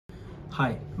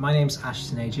Hi, my name's Ash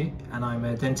Soneji and I'm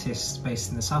a dentist based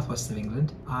in the southwest of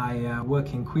England. I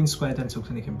work in Queen Square Dental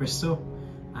Clinic in Bristol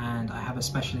and I have a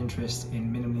special interest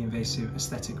in minimally invasive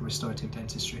aesthetic restorative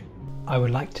dentistry. I would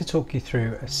like to talk you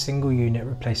through a single unit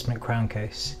replacement crown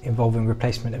case involving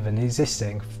replacement of an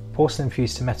existing porcelain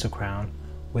fused to metal crown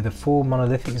with a full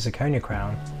monolithic zirconia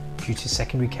crown due to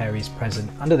secondary caries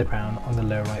present under the crown on the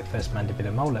lower right first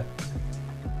mandibular molar.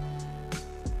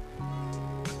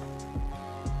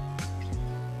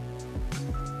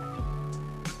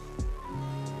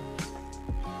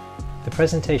 The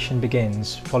presentation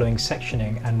begins following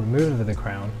sectioning and removal of the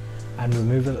crown and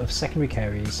removal of secondary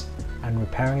caries and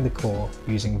repairing the core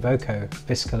using VOCO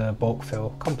viscular bulk fill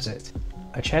composite.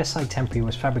 A chairside temporary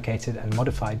was fabricated and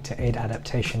modified to aid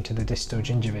adaptation to the distal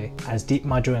gingivae as deep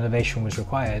marginal elevation was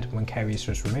required when caries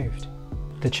was removed.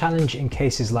 The challenge in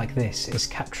cases like this is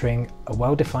capturing a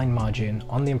well-defined margin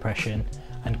on the impression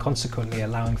and consequently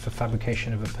allowing for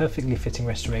fabrication of a perfectly fitting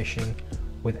restoration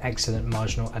with excellent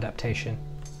marginal adaptation.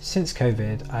 Since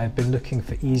COVID, I have been looking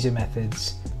for easier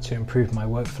methods to improve my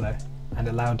workflow and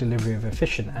allow delivery of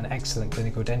efficient and excellent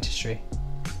clinical dentistry.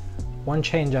 One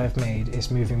change I've made is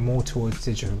moving more towards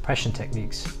digital impression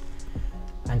techniques.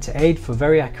 And to aid for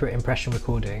very accurate impression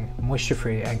recording,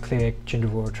 moisture-free and clear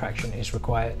gingival retraction is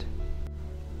required.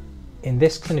 In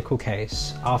this clinical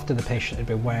case, after the patient had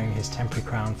been wearing his temporary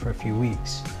crown for a few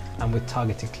weeks and with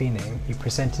targeted cleaning, he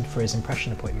presented for his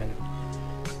impression appointment.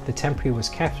 The temporary was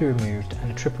carefully removed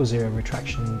and a 000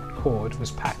 retraction cord was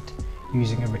packed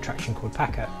using a retraction cord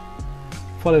packer.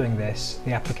 Following this,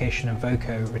 the application of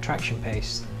VOCO Retraction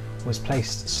Paste was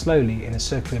placed slowly in a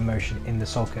circular motion in the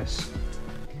sulcus.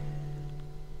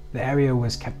 The area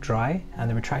was kept dry and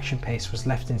the retraction paste was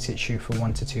left in situ for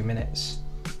 1 to 2 minutes.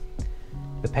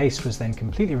 The paste was then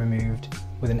completely removed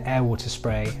with an air water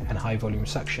spray and high volume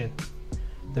suction.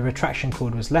 The retraction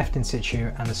cord was left in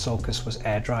situ and the sulcus was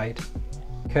air dried.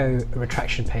 VOCO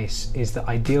Retraction Paste is the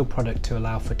ideal product to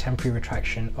allow for temporary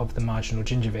retraction of the marginal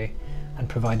gingivae and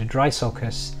provide a dry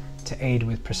sulcus to aid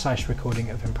with precise recording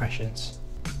of impressions.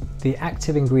 The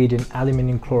active ingredient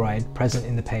aluminium chloride present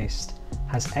in the paste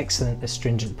has excellent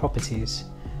astringent properties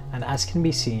and, as can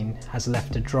be seen, has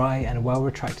left a dry and well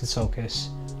retracted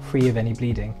sulcus free of any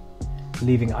bleeding,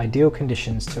 leaving ideal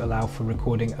conditions to allow for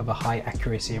recording of a high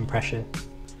accuracy impression.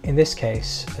 In this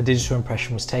case, a digital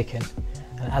impression was taken,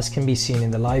 and as can be seen in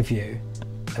the live view,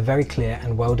 a very clear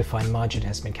and well-defined margin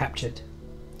has been captured.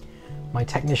 My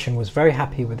technician was very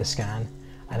happy with the scan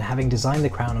and, having designed the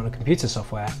crown on a computer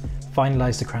software,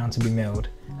 finalised the crown to be milled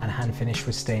and hand finished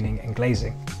with staining and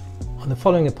glazing. On the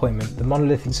following appointment, the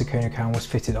monolithic zirconia crown was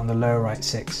fitted on the lower right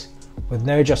 6 with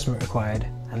no adjustment required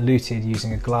and luted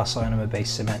using a glass ionomer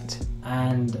based cement.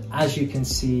 And as you can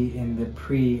see in the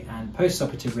pre and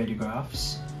post-operative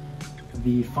radiographs,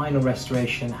 the final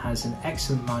restoration has an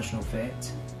excellent marginal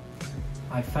fit.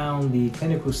 I found the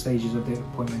clinical stages of the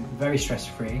appointment very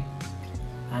stress-free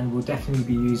and will definitely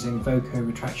be using VOCO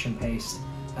Retraction Paste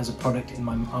as a product in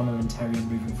my armamentarium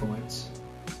moving forwards.